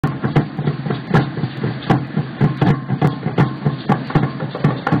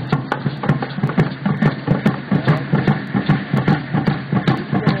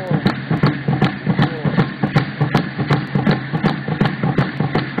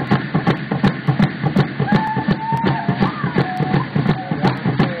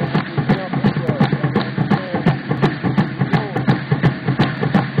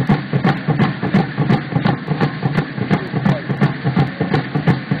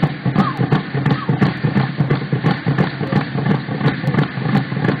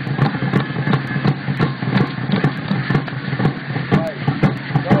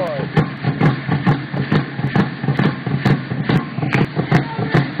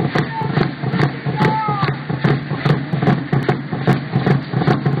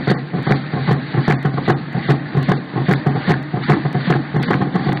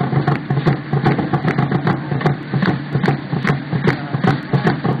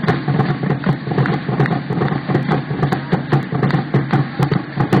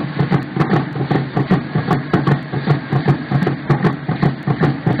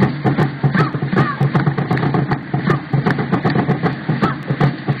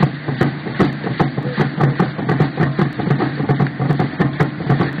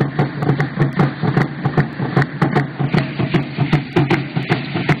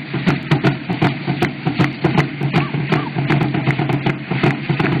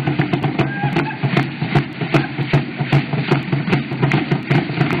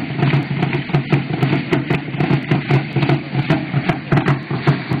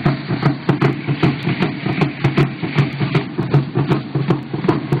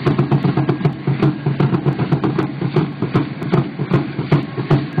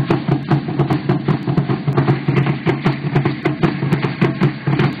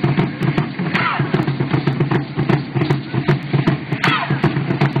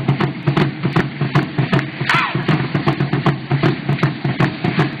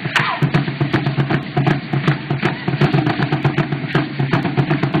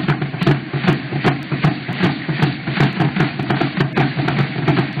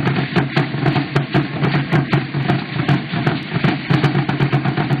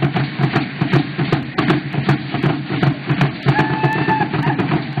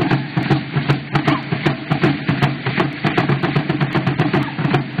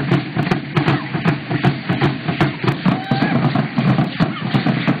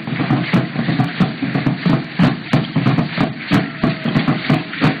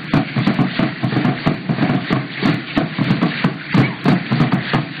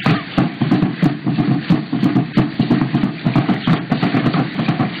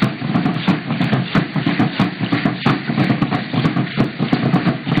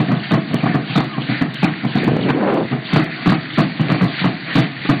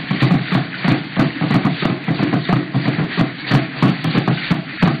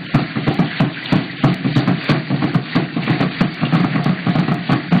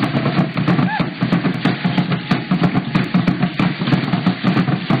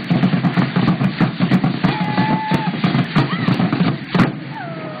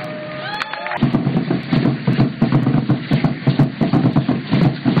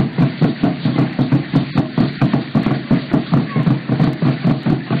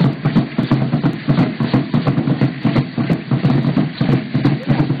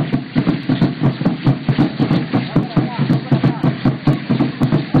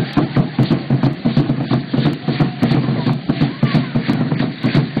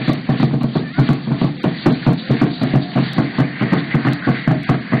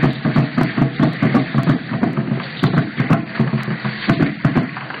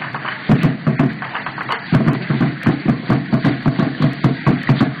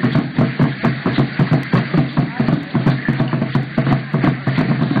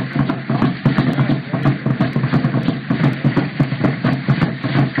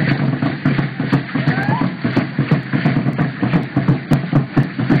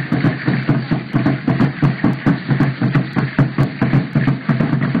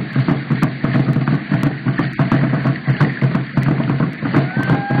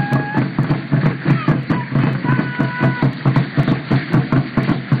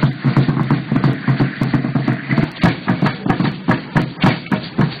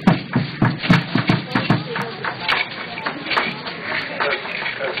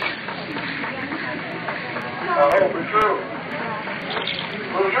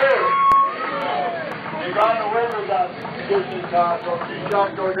gone away with that Disney talk of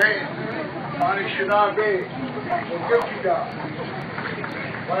John Dordain, Anishinaabe, Okukida.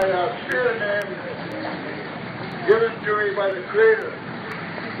 By a spirit name given to me by the Creator,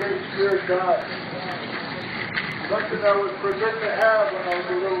 Great Spirit God. Something I was forbidden to have when I was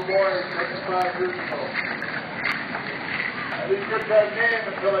a little boy 25 years ago. I didn't get that name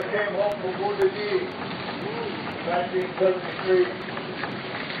until I came home from Wounded Knee in 1973.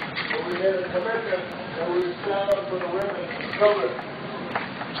 So we made a commitment that we would stand up for the women and children,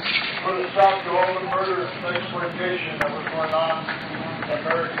 put a stop to all the murder and exploitation that was going on in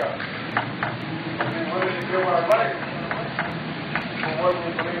America. And we were willing to give our life for what we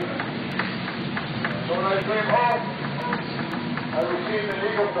believe in. So when I came home, I received an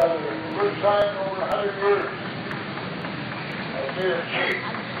eagle feather, the first time in over 100 years. I made a cheap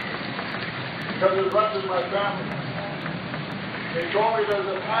because it runs in my family. They told me there's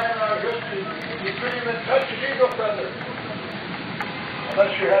a time in our history you couldn't even touch an eagle feather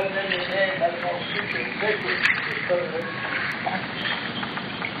unless you had it in your name. That's no secret, sacred.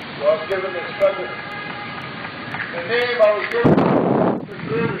 So I was given this feather. The name I was given, the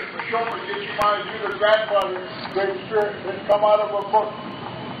Creator, for Shoma Gichimai, the grandfather, Great Spirit, didn't come out of a book.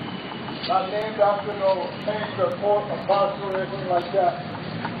 Not named after no saint or apostle or anything like that.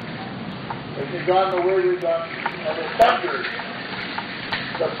 If you've gone the way we've done, and it thundered.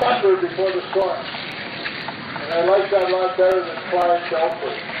 The thunder before the storm. And I like that a lot better than flying to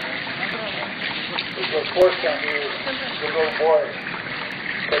Elford. It was forced on me as a little boy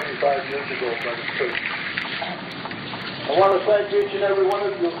 75 years ago by the church. I want to thank each and every one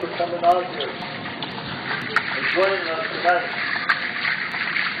of you for coming out here and joining us tonight.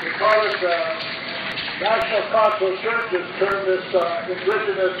 We call it the National Council of Churches termed this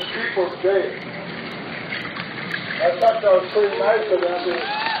Indigenous Peoples Day. I thought that was pretty nice of them.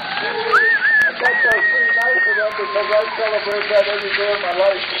 Because I celebrate that every day of my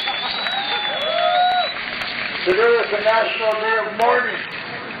life. Today is a National Day of Mourning.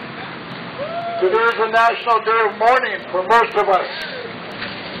 Today is a National Day of Mourning for most of us.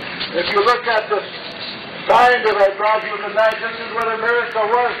 If you look at the sign that I brought you tonight, this is what America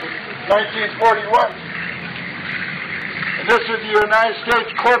was in 1941. And this is the United States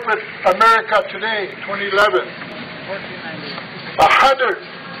corporate America today, 2011.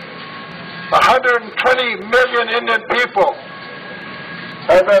 120 million Indian people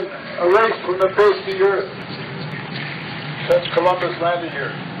have been erased from the face of the earth since Columbus landed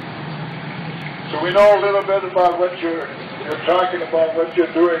here. So we know a little bit about what you're talking about, what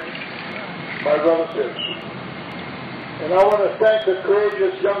you're doing, my relatives. And I want to thank the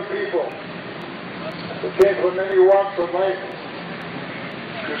courageous young people that came from many walks of life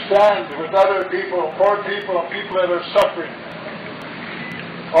to stand with other people, poor people, and people that are suffering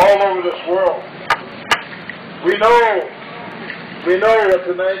all over this world. We know what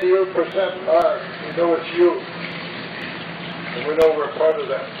the 98% are. We know it's you. And we know we're part of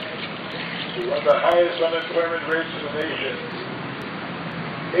that. We have the highest unemployment rates in the nation.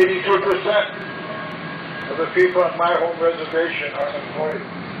 82% of the people on my home reservation are unemployed.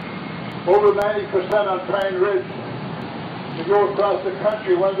 Over 90% on Pine Ridge. You go across the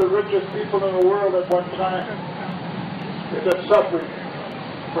country, one of the richest people in the world at one time. They've been suffering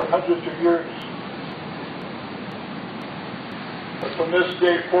for hundreds of years. But from this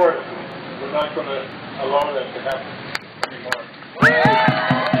day forth, we're not going to allow that to happen anymore.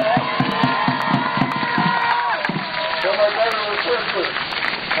 So my brothers and sisters,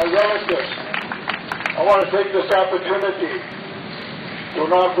 my relatives, I want to take this opportunity to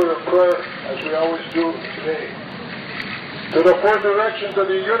offer a prayer, as we always do today, to the four directions of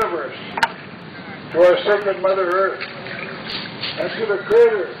the universe, to our sacred Mother Earth, and to the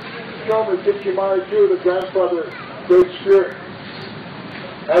Creator, Shoma Gichimai, the grandfather, Great Spirit.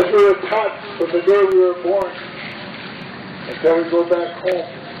 As we were taught from the day we were born, until we go back home,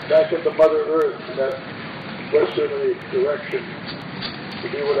 back into Mother Earth, in that westerly direction, to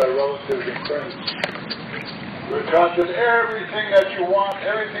be with our relatives and friends. We're taught that everything that you want,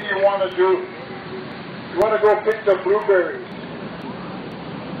 everything you want to do, you want to go pick the blueberries,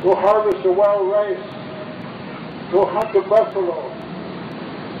 go harvest the wild rice, go hunt the buffalo,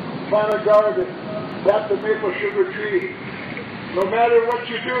 plant a garden, plant the maple sugar tree. No matter what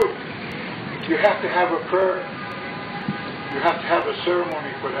you do, you have to have a prayer. You have to have a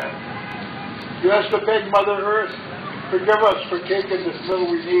ceremony for that. You have to beg Mother Earth, forgive us for taking this little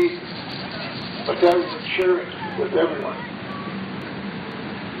we need, but that we would share it with everyone.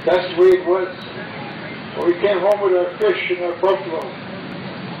 That's the way it was. When we came home with our fish and our buffalo,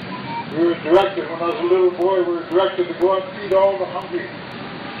 we were directed, when I was a little boy, we were directed to go out and feed all the hungry.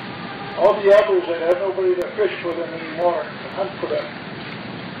 All the others that had nobody to fish for them anymore, to hunt for them.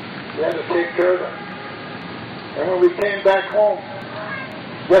 We had to take care of them. And when we came back home,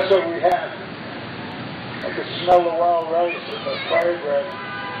 guess what we had? I could smell the wild rice and the fried bread,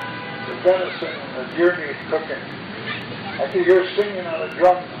 the venison and the deer meat cooking. I could hear singing on a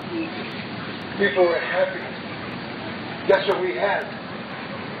drum. People were happy. Guess what we had?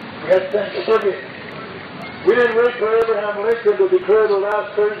 We had Thanksgiving. We didn't wait for Abraham Lincoln to declare the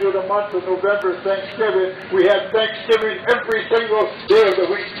last Thursday of the month of November Thanksgiving. We had Thanksgiving every single day of the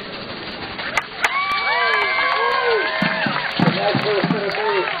week. And that's what it's going to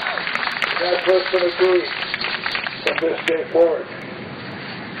be. That's what it's going to be from this day forward.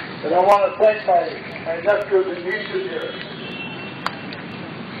 And I want to thank my nephews and nieces here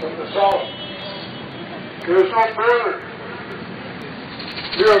from the South. There's no border.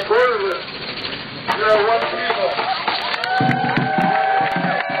 We are borderless. We are one people.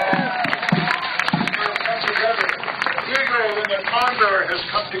 We have come together. The eagle and the condor has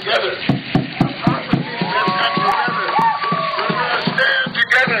come together. The prophecies have come together. We're going to stand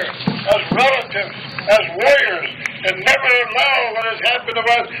together as relatives, as warriors, and never allow what has happened to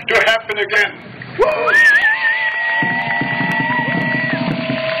us to happen again.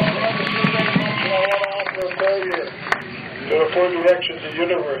 To the four directions of the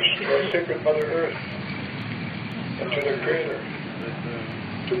universe, to our sacred Mother Earth, and to the Creator,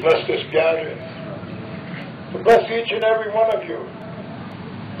 to bless this gathering, to bless each and every one of you.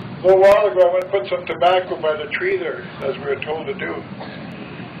 A little while ago, I went and put some tobacco by the tree there, as we were told to do.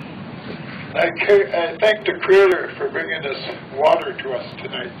 I thank the Creator for bringing this water to us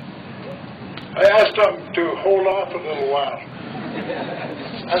tonight. I asked them to hold off a little while.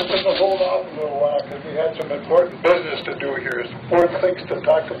 Asked them to hold off a little while because we had some important business to do here, some important things to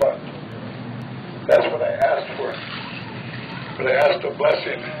talk about. That's what I asked for. But I asked a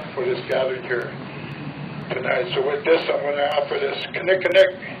blessing for this gathering here tonight. So with this, I'm going to offer this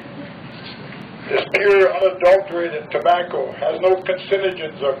Kinnikinnick. This pure, unadulterated tobacco has no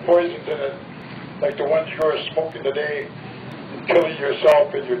carcinogens or poisons in it, like the ones you are smoking today, and killing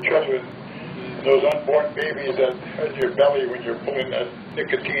yourself and your children. Those unborn babies that are in your belly when you're pulling that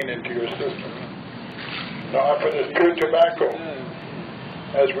nicotine into your system. Now offer this pure tobacco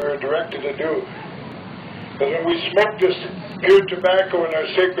as we were directed to do. Because when we smoke this pure tobacco in our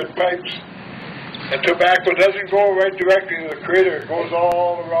sacred pipes, and tobacco doesn't go right directly to the Creator, it goes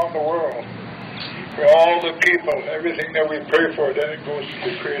all around the world. For all the people, everything that we pray for, then it goes to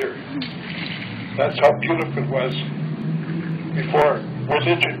the Creator. That's how beautiful it was before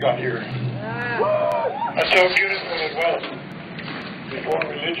religion got here. That's how beautiful it was before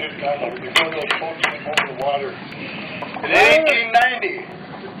religion got here, before those folks came over the water. In 1890,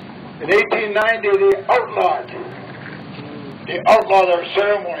 they outlawed our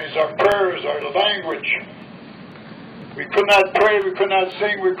ceremonies, our prayers, our language. We could not pray, we could not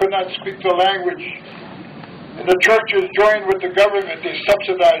sing, we could not speak the language. And the churches joined with the government, they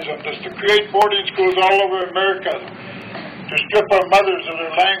subsidized them just to create boarding schools all over America, to strip our mothers of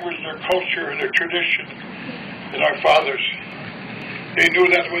their language, their culture, and their tradition, and our fathers. They knew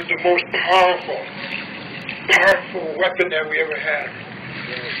that was the most powerful weapon that we ever had,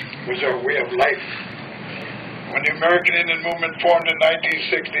 was our way of life. When the American Indian Movement formed in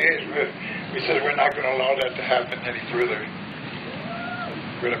 1968, we said we're not going to allow that to happen any further.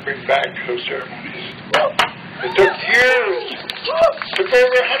 We're going to bring back those ceremonies. It took years, it took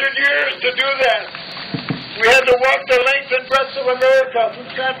over 100 years to do that. We had to walk the length and breadth of America, from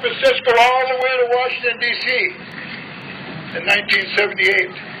San Francisco all the way to Washington, D.C. in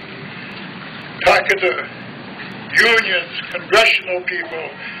 1978. Talking to unions, congressional people,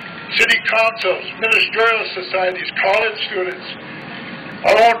 city councils, ministerial societies, college students,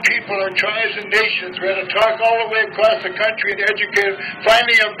 our own people, our tribes and nations. We had to talk all the way across the country and educate them,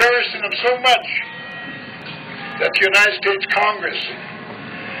 finally embarrassing them so much that the United States Congress,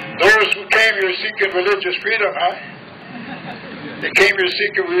 those who came here seeking religious freedom, they came here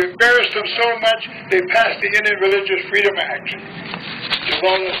seeking, we embarrassed them so much, they passed the Indian Religious Freedom Act to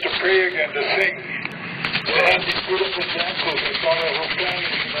allow us to pray again, to sing. They had these beautiful dances, they call our whole family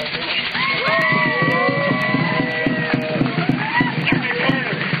in our nation.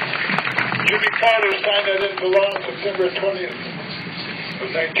 Jimmy Carter signed that into law on September 20th of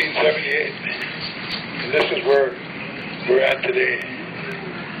 1978. And this is where we're at today.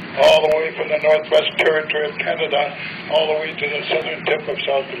 All the way from the Northwest Territory of Canada, all the way to the southern tip of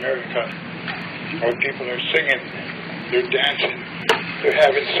South America. Our people are singing, they're dancing, they're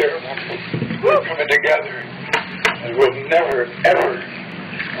having ceremony, we're coming together, and we'll never, ever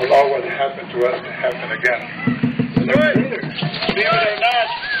allow what happened to us to happen again. And the Creator, believe it or not,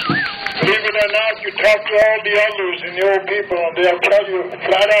 Believe it or not, you talk to all the elders and the old people, and they'll tell you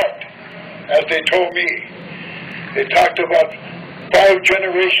flat out, as they told me. They talked about 5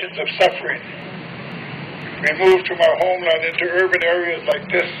 generations of suffering. We moved from our homeland into urban areas like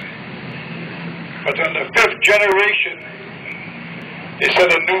this. But on the 5th generation, they said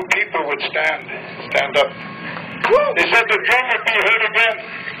a new people would stand up. They said the drum would be heard again.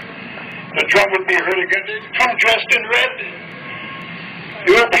 The drum would be heard again. They'd come dressed in red.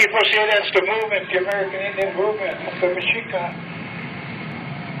 The old people say that's the movement, the American Indian movement, the Mexica.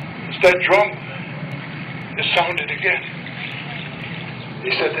 It's that drum. It sounded again. They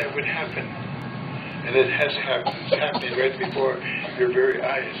said that would happen. And it has happened. It's happening right before your very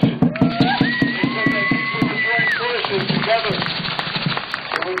eyes. They said that people would join forces together.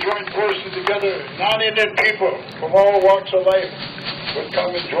 They would join forces together. Non-Indian people from all walks of life would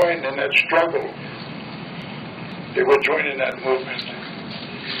come and join in that struggle. They would join in that movement.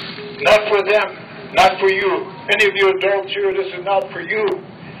 Not for them, not for you. Any of you adults here, this is not for you.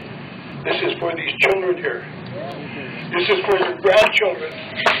 This is for these children here. This is for your grandchildren.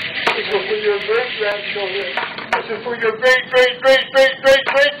 This is for your great-grandchildren. This is for your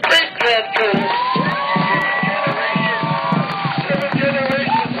great-great-great-great-great-great-great-grandchildren. 7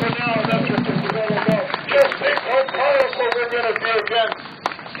 generations from now, that's what this is all about. Just think how powerful we're going to be again.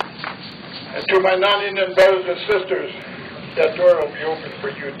 And to my non-Indian brothers and sisters, that door will be open for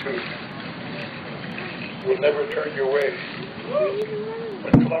you too. We'll never turn you away.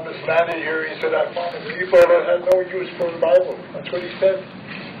 When Columbus landed here, he said, I found people that had no use for the Bible. That's what he said.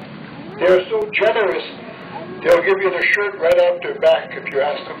 They're so generous, they'll give you the shirt right off their back if you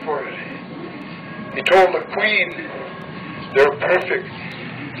ask them for it. He told the Queen, they're perfect.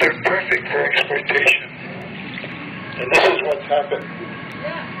 They're perfect for exploitation. And this is what's happened.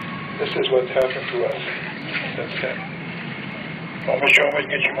 This is what's happened to us. That's it. Mama Shoma,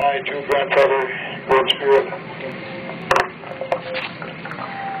 get your mind too, Grandfather, Great Spirit.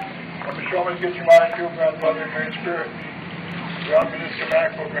 Mama Shoma, get your mind too, Grandfather, Great Spirit. Drop in this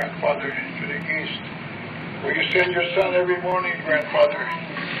tobacco, Grandfather, to the east. Will you send your son every morning, Grandfather,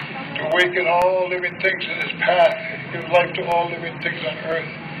 to awaken all living things in his path, give life to all living things on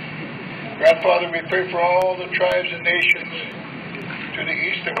earth. Grandfather, we pray for all the tribes and nations to the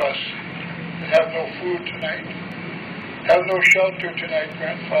east of us that have no food tonight. Have no shelter tonight,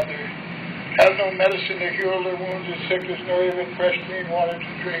 Grandfather. Have no medicine to heal their wounds and sickness, nor even fresh, clean water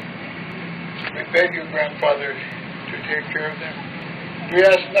to drink. We beg you, Grandfather, to take care of them. We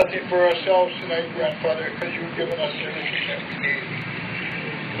ask nothing for ourselves tonight, Grandfather, because you've given us everything that we need.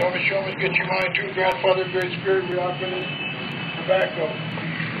 Lord, show us, get your mind too, Grandfather, Great Spirit. We offer this tobacco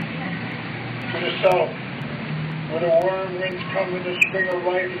to the south, where the warm winds come in the spring of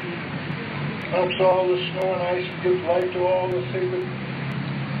life. Helps all the snow and ice and gives life to all the sacred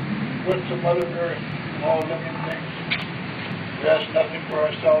roots of Mother Earth and all living things. We ask nothing for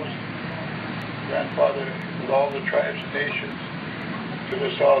ourselves, Grandfather, with all the tribes and nations to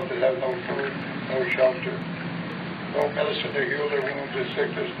the south that have no food, no shelter, no medicine to heal their wounds and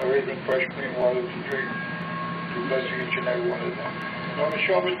sickness, nor even fresh, clean water to drink. To bless each and every one of them. Lord,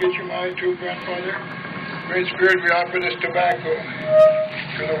 show us, get your mind too, Grandfather. Great Spirit, we offer this tobacco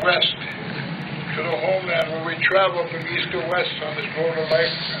to the west, to the homeland where we travel from east to west on this road of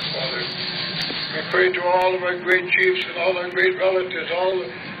life, Grandfather. We pray to all of our great chiefs and all our great relatives, all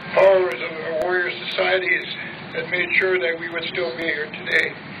the powers of our warrior societies that made sure that we would still be here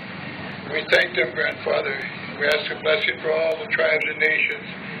today. We thank them, Grandfather. We ask a blessing for all the tribes and nations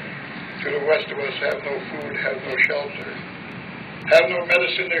to the west of us have no food, have no shelter, have no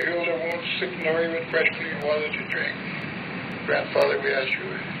medicine to heal their wounds, sick, nor even fresh, clean water to drink. Grandfather, we ask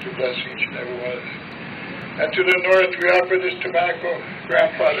you to bless each and every one of them. And to the north, we offer this tobacco,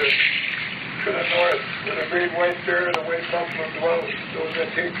 Grandfather, to the north, where the great white bear and the white buffalo dwells, those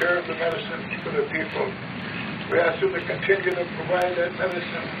that take care of the medicine for the people. We ask them to continue to provide that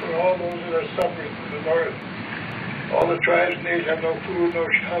medicine for all those that are suffering from the north. All the tribes and nations have no food, no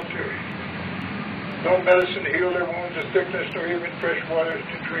shelter, no medicine to heal their wounds of sickness, nor even fresh water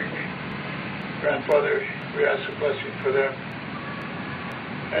to drink. Grandfather, we ask a blessing for them.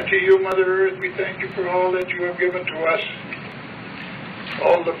 And to you, Mother Earth, we thank you for all that you have given to us.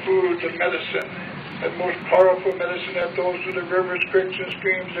 All the food, the medicine, that most powerful medicine that flows through the rivers, creeks, and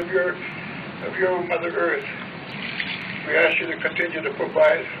streams of your Mother Earth. We ask you to continue to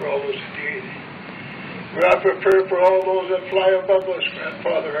provide for all those in need. We offer prayer for all those that fly above us,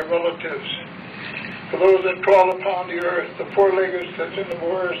 Grandfather, our relatives. For those that crawl upon the earth, the four-leggers that's in the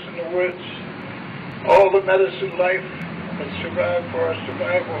forest and the woods. All the medicine, life, that survive for our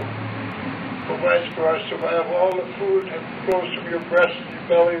survival, provides for our survival. All the food that flows from your breast and your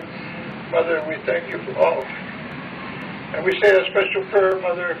belly, Mother, we thank you for all. And we say a special prayer,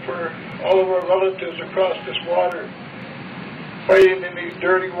 Mother, for all of our relatives across this water, fighting in these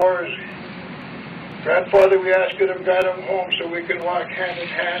dirty wars. Grandfather, we ask you to guide them home so we can walk hand in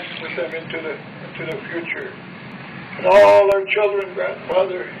hand with them into the future. And all our children,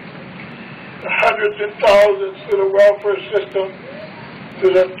 Grandfather, the hundreds and thousands through the welfare system,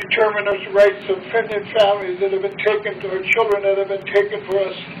 through the determiners' rights of Indian families that have been taken, to our children that have been taken for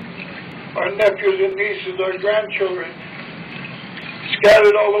us, our nephews and nieces, our grandchildren,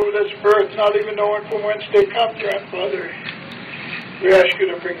 scattered all over this earth, not even knowing from whence they come, Grandfather. We ask you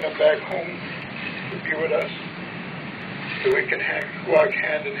to bring them back home to be with us, so we can walk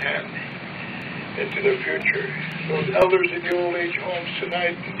hand in hand into the future. Those elders in the old age homes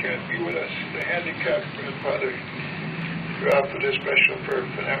tonight that can't be with us, the handicapped, Grandfather, we offer this special prayer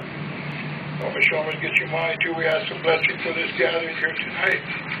for them. Oh, Michelle, get your mind too. We ask some blessing for this gathering here tonight.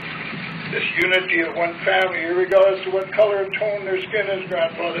 This unity of one family, regardless of what color and tone their skin is,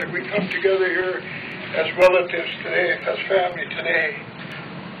 Grandfather. We come together here as relatives today, as family today,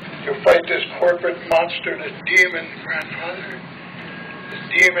 to fight this corporate monster, this demon, Grandfather. This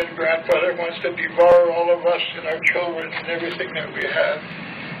demon, Grandfather, wants to devour all of us and our children and everything that we have.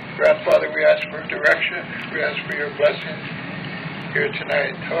 Grandfather, we ask for direction. We ask for your blessing here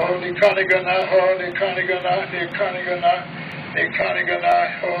tonight. Oh, Nikanigana, oh, Nikanigana, Nikanigana.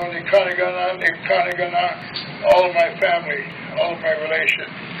 Nikanigana, oh, Nikanigana, Nikanigana, all of my family, all of my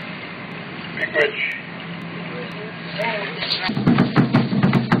relations, be good.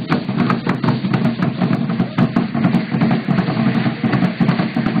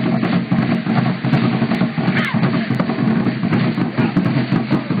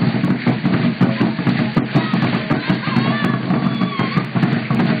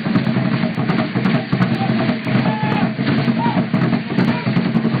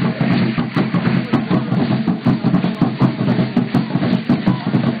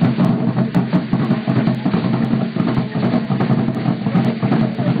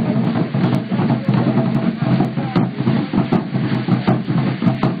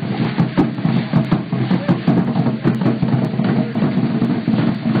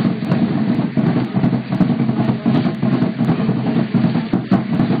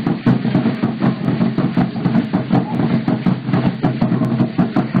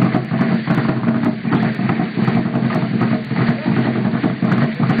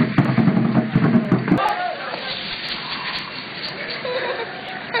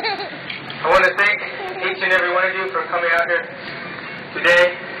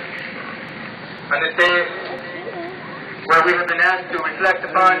 Where we have been asked to reflect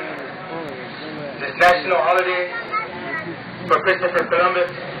upon this national holiday for Christopher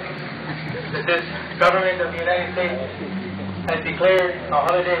Columbus, that this government of the United States has declared a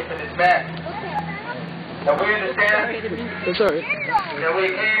holiday for this man. Now we understand that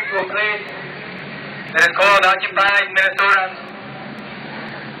we came to a place that is called occupied Minnesota.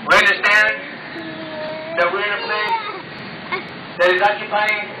 We understand that we're in a place that is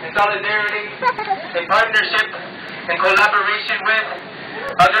occupying in solidarity, in partnership, in collaboration with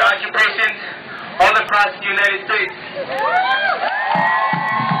other occupations all across the United States.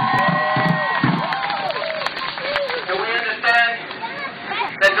 So we understand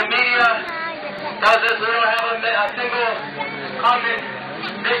that the media tells us we don't have a single common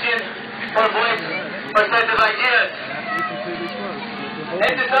vision or voice or set of ideas.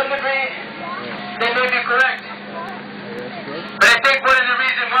 And to some degree, they may be correct. But I think one of the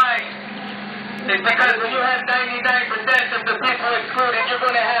reasons why is because when you have 99% of the people excluded, you're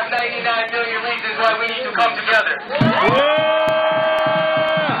going to have 99 million reasons why we need to come together. So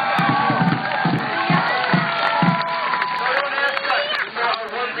don't ask us for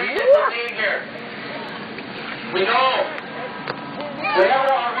one reason for being here. We know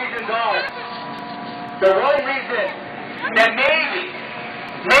whatever our reasons are, the one reason that maybe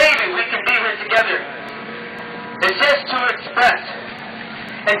we can be here together is just to express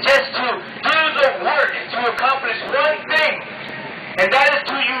and just to do the work to accomplish one thing, and that is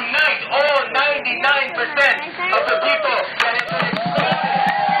to unite all 99% of the people that have been excluded.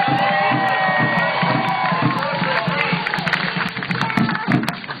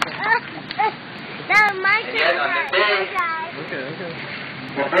 And yet on this day,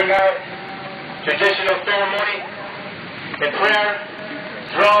 we'll bring out traditional ceremony and prayer,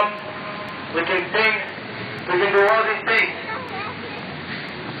 drum, we can sing, we can do all these things.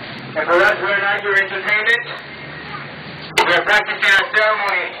 And for us, we're not your entertainment. We're practicing our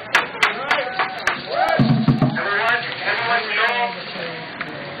ceremony. Everyone should know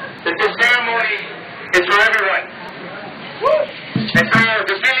that this ceremony is for everyone. And so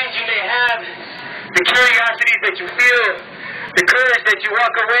the feelings you may have the curiosities that you feel, the courage that you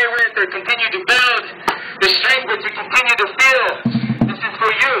walk away with or continue to build, the strength that you continue to feel. This is for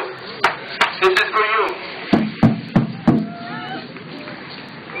you. This is for you.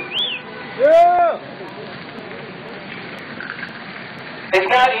 Yeah. It's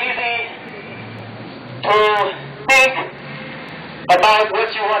not easy to think about what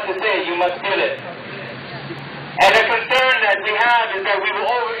you want to say. You must feel it. And the concern that we have is that we will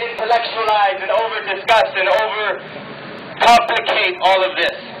over-intellectualize and over-discuss and over-complicate all of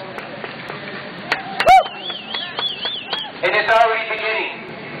this. And it's already beginning.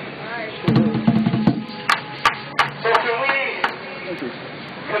 So can we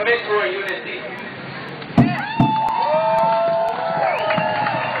commit to our unity?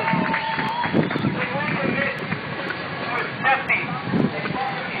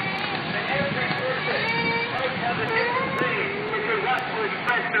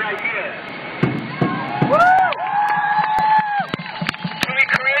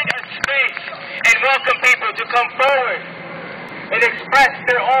 Welcome people to come forward and express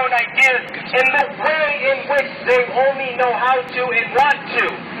their own ideas in the way in which they only know how to and want to.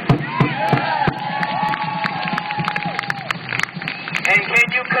 And can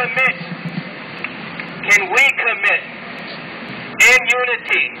you commit? Can we commit in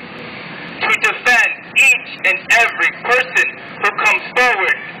unity to defend each and every person who comes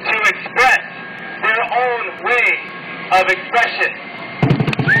forward to express their own way of expression?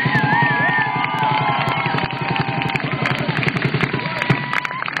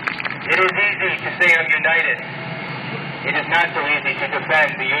 It is easy to say I'm united. It is not so easy to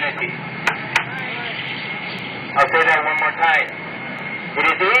defend the unity. I'll say that one more time. It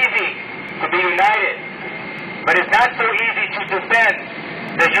is easy to be united, but it's not so easy to defend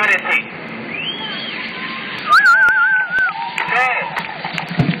the unity. So,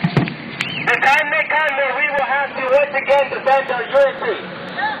 the time may come where we will have to once again defend our unity.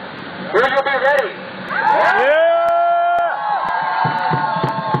 Will you be ready? Yeah.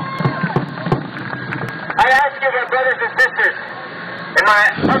 I ask you, my brothers and sisters, and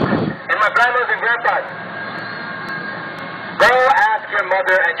my uncles, and my grandmas and grandpas, go ask your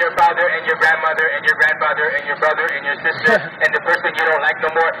mother and your father and your grandmother and your grandfather and your brother and your sister and the person you don't like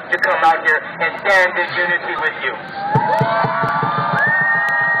no more to come out here and stand in unity with you.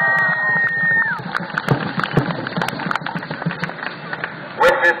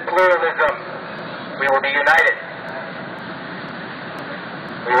 With this pluralism, we will be united.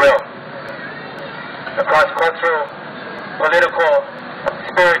 We will. Across cultural, political,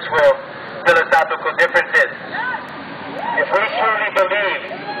 spiritual, philosophical differences. If we truly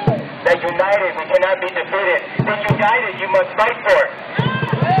believe that united we cannot be defeated, then united you must fight for.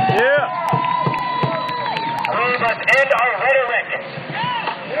 Yeah. We must end our rhetoric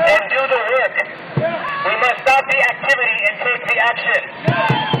and do the work. We must stop the activity and take the action.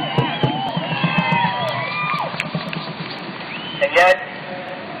 And yet,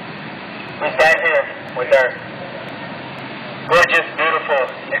 we stand here with our gorgeous, beautiful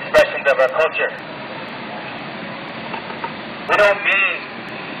expressions of our culture. We don't mean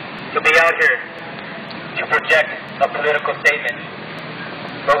to be out here to project a political statement,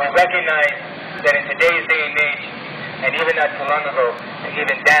 but we recognize that in today's day and age, and even not too long ago, to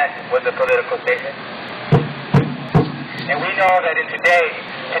even dance was a political statement. And we know that in today,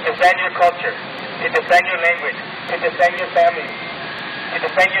 to defend your culture, to defend your language, to defend your family, to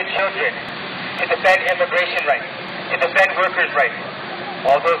defend your children, to defend immigration rights, to defend workers' rights,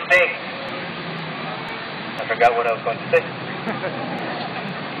 all those things. I forgot what I was going to say.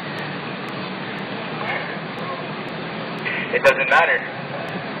 It doesn't matter.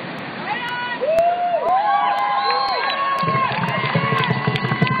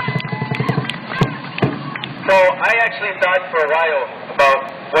 So I actually thought for a while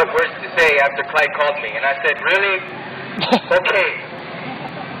about what words to say after Clyde called me, and I said, really? Okay.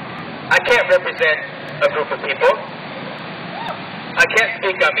 I can't represent a group of people. I can't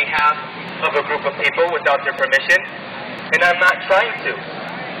speak on behalf of a group of people without their permission, and I'm not trying to,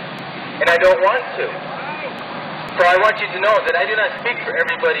 and I don't want to. So I want you to know that I do not speak for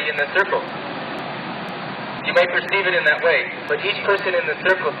everybody in the circle. You may perceive it in that way, but each person in the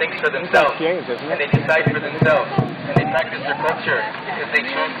circle thinks for themselves, and they decide for themselves, and they practice their culture because they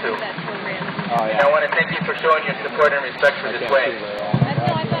choose to. And I want to thank you for showing your support and respect for this way.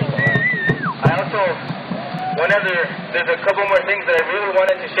 I also, there's a couple more things that I really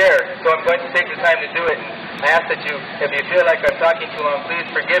wanted to share, so I'm going to take the time to do it. I ask that you, if you feel like I'm talking too long, please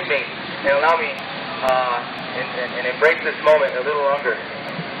forgive me and allow me and embrace this moment a little longer.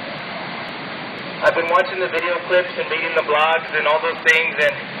 I've been watching the video clips and reading the blogs and all those things, and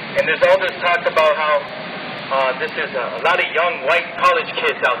And there's all this talk about how this is a lot of young white college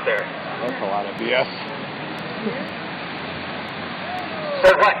kids out there. That's a lot of BS.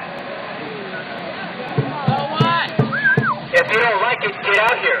 So what? If you don't like it, get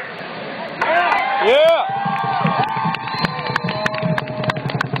out here. Yeah!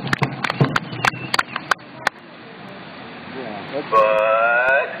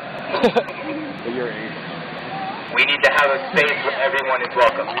 But we need to have a space where everyone is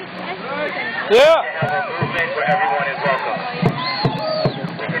welcome. Yeah! We need to have a movement where everyone is welcome.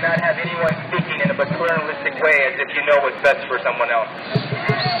 We cannot have anyone speaking in a paternalistic way as if you know what's best for someone else.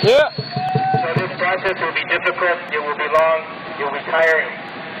 Yeah! So this process will be difficult, it will be long, it will be tiring,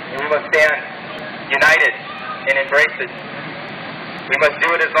 and we must stand united and embrace it. We must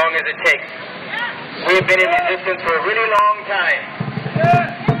do it as long as it takes. We have been in resistance for a really long time.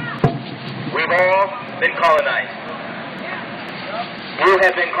 We've all been colonized. You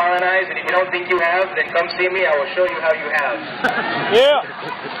have been colonized, and if you don't think you have, then come see me, I will show you how you have. Yeah!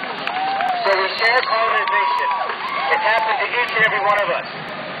 So we share colonization. It's happened to each and every one of us.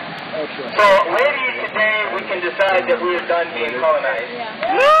 So maybe today we can decide that we are done being colonized.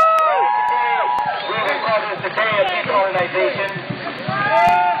 We will call this the day of decolonization.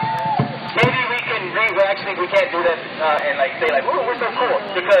 Maybe we can actually we can't do that and like say like, oh, we're so cool.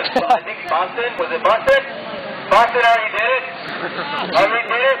 Because I think Boston, was it Boston? Boston already did it. Already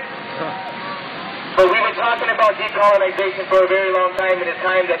did it. But we've been talking about decolonization for a very long time, and it's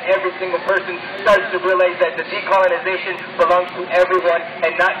time that every single person starts to realize that the decolonization belongs to everyone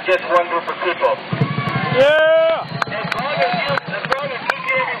and not just one group of people. Yeah! As long as each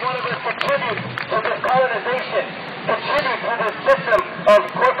and every one of us contribute to this colonization, contribute to this system of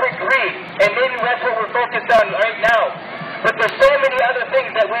corporate greed, and maybe that's what we're focused on right now. But there's so many other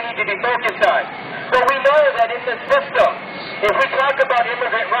things that we need to be focused on. But we know that in this system, if we talk about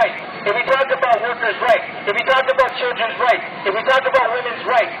immigrant rights, if we talk about workers' rights, if we talk about children's rights, if we talk about women's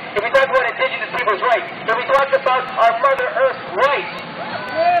rights, if we talk about Indigenous Peoples' rights, if we talk about our Mother Earth's rights,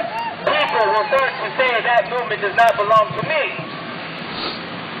 people will start to say that movement does not belong to me.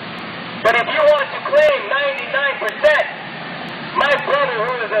 But if you want to claim 99%, my brother,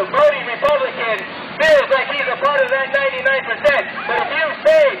 who is a voting Republican, feels like he's a part of that 99%. But if you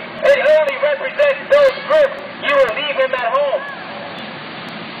say it only represents those groups, you will leave him at home.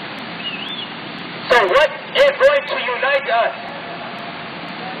 So what is going to unite us?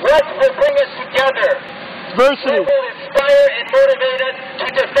 What will bring us together? Diversity. What will inspire and motivate us to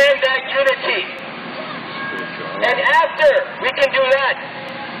defend that unity? And after we can do that,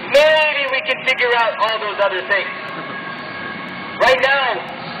 maybe we can figure out all those other things. Right now,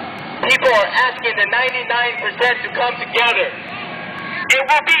 people are asking the 99% to come together. It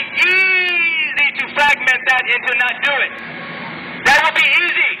will be easy to fragment that and to not do it. That will be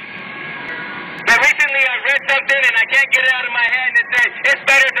easy. But recently I read something and I can't get it out of my head, and it said, it's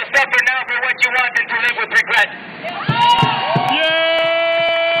better to suffer now for what you want than to live with regret.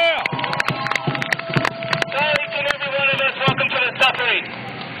 Yeah! So each and every one of us, welcome to the suffering.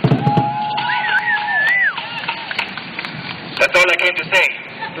 That's all I came to say.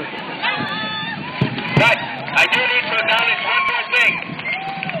 But I do need to acknowledge one more thing.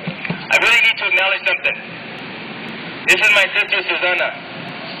 I really need to acknowledge something. This is my sister, Susanna.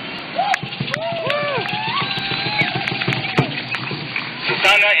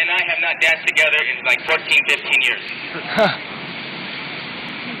 Susanna and I have not danced together in like 14, 15 years.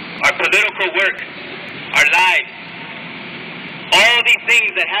 Our political work, our lives, all these things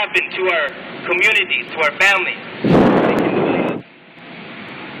that happen to our communities, to our families,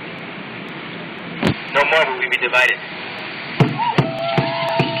 no more will we be divided.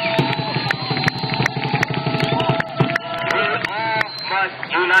 We all must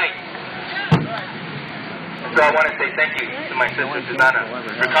unite. And so I want to say thank you to my sister Susanna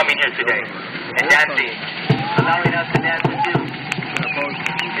for coming here today and dancing, allowing us to dance with you.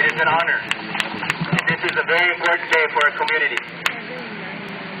 It is an honor. And this is a very important day for our community.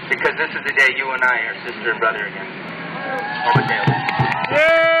 Because this is the day you and I are sister and brother again.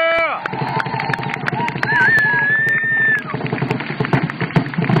 Yeah!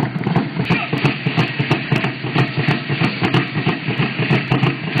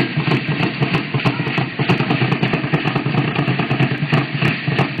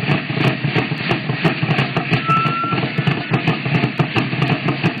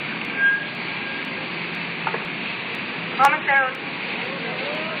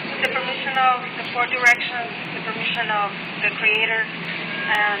 With the permission of the four directions, the permission of the Creator,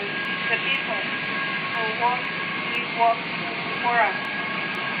 and the people who walk before us,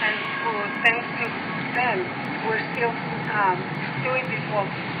 and who, thanks to then we're still doing this work.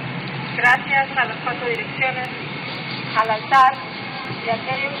 Gracias a las 4 direcciones, al altar y a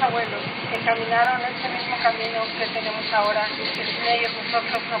aquellos abuelos que caminaron este mismo camino que tenemos ahora y que sin ellos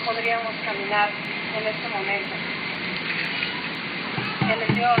nosotros no podríamos caminar en este momento.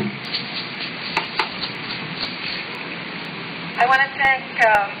 El Dios. I want to thank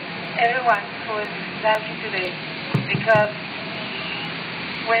everyone who is dancing today, because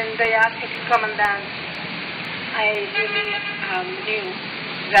when they asked me to come and dance, I really knew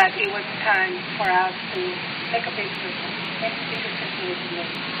that it was time for us to make a big decision, make a big decision with me.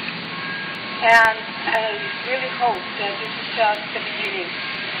 And I really hope that this is just the beginning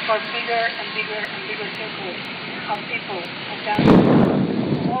for bigger and bigger and bigger circles of people of dancers,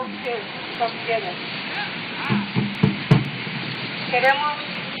 all skills come together. Queremos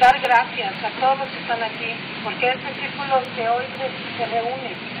dar gracias a todos los que están aquí, porque este círculo que hoy se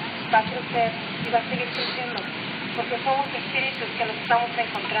reúne va a crecer y va a seguir creciendo, porque somos espíritus que nos estamos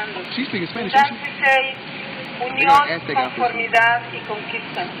encontrando. Dance we say unión, conformidad y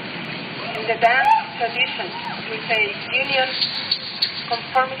conquista. In the dance tradition, we say union,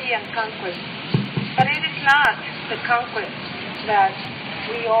 conformity and conquest. But it is not the conquest that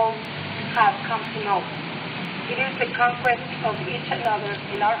we all have come to know. It is the conquest of each another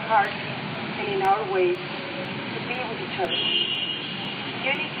in our hearts and in our ways to be with each other.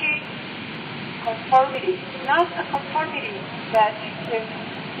 Unity, conformity, not a conformity that is,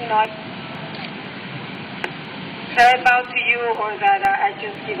 that I bow to you or that I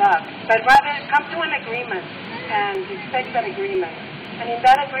just give up, but rather come to an agreement and respect that agreement. And in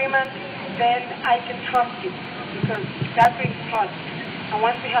that agreement, then I can trust you, because that brings trust. And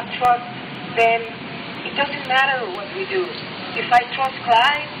once we have trust, then it doesn't matter what we do. If I trust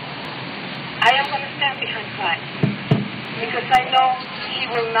Clyde, I am going to stand behind Clyde, because I know he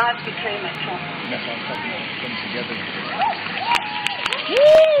will not betray my trust. That's what I'm talking about. Come together.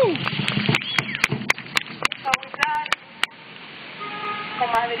 Woo! So with that,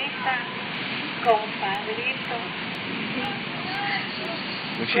 comadrita, compadrito,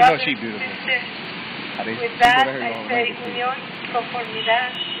 Well, she knows she's beautiful. sisters, with that I say unión,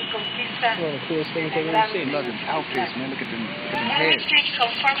 conformidad y conquista. Well, the coolest thing I've ever seen. Love them outfits, man. Look at them And we heads. treat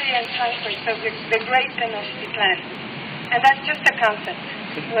conformity and conquest of the great Tenochtitlan. And that's just a concept.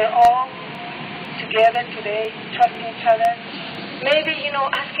 We're all together today, trusting each other. Maybe,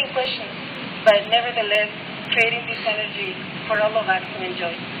 asking questions, but nevertheless, creating this energy for all of us to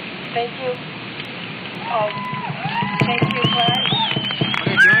enjoy. Thank you. Thank you, Clyde. What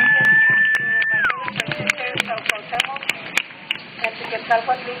are you doing? And to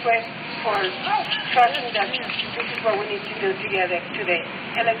Quetzalcoatl for trusting that this is what we need to do together today.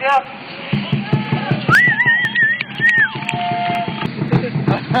 And let's go.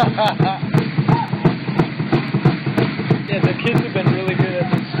 Yeah, the kids have been really good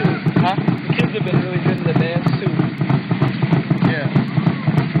at this too. Huh? The kids have been really good in the dance too. Yeah.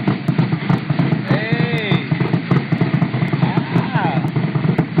 Hey. Ah.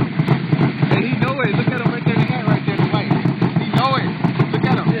 Hey, he know it. Look at him right there in the hat right there, the white. He know it. Look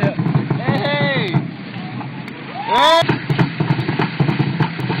at him. Yeah. Hey. Hey.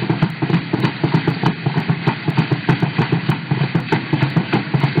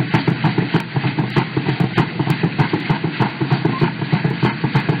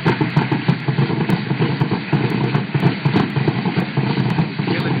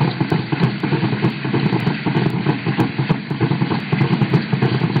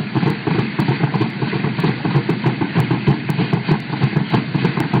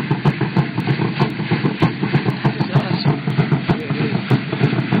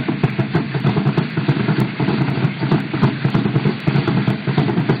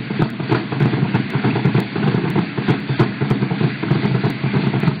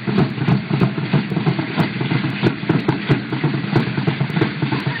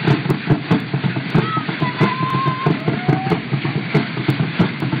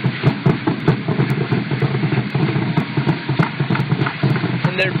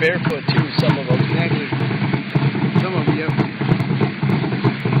 They're barefoot too, some of them. Exactly. Some of them, yep.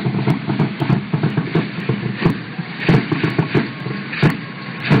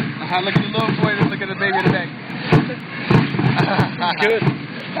 Look at the little boy, let's look at the baby in the back. Good.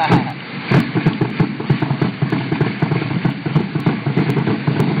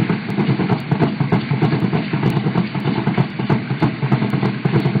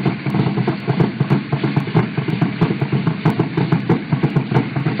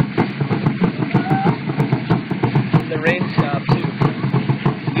 The rain stopped too.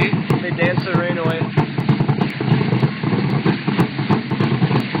 They danced the rain away.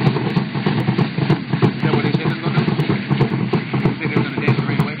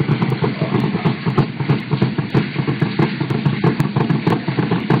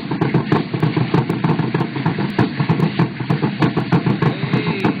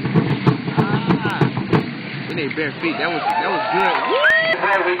 bare feet. That was good.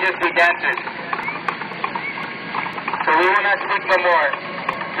 Well, we just be dancers. So we will not speak no more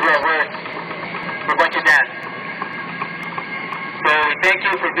through our words. We're going to dance. So we thank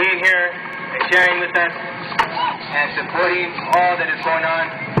you for being here and sharing with us and supporting all that is going on.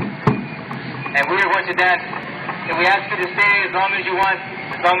 And we are going to dance. And we ask you to stay as long as you want,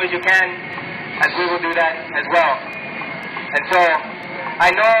 as long as you can, as we will do that as well. And so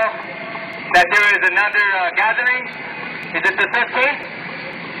I know that there is another gathering. Is it the 15th?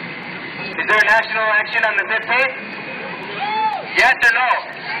 Is there a national election on the 15th? Yes or no?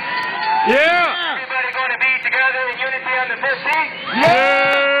 Yeah! Everybody going to be together in unity on the 15th?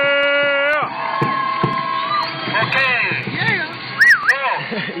 Yeah! Okay. So,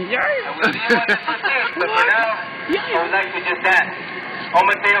 Yeah! I will see you on the 15th, but for now, I would like to just dance.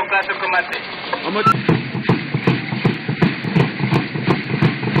 Omateo Plato Comate. I'm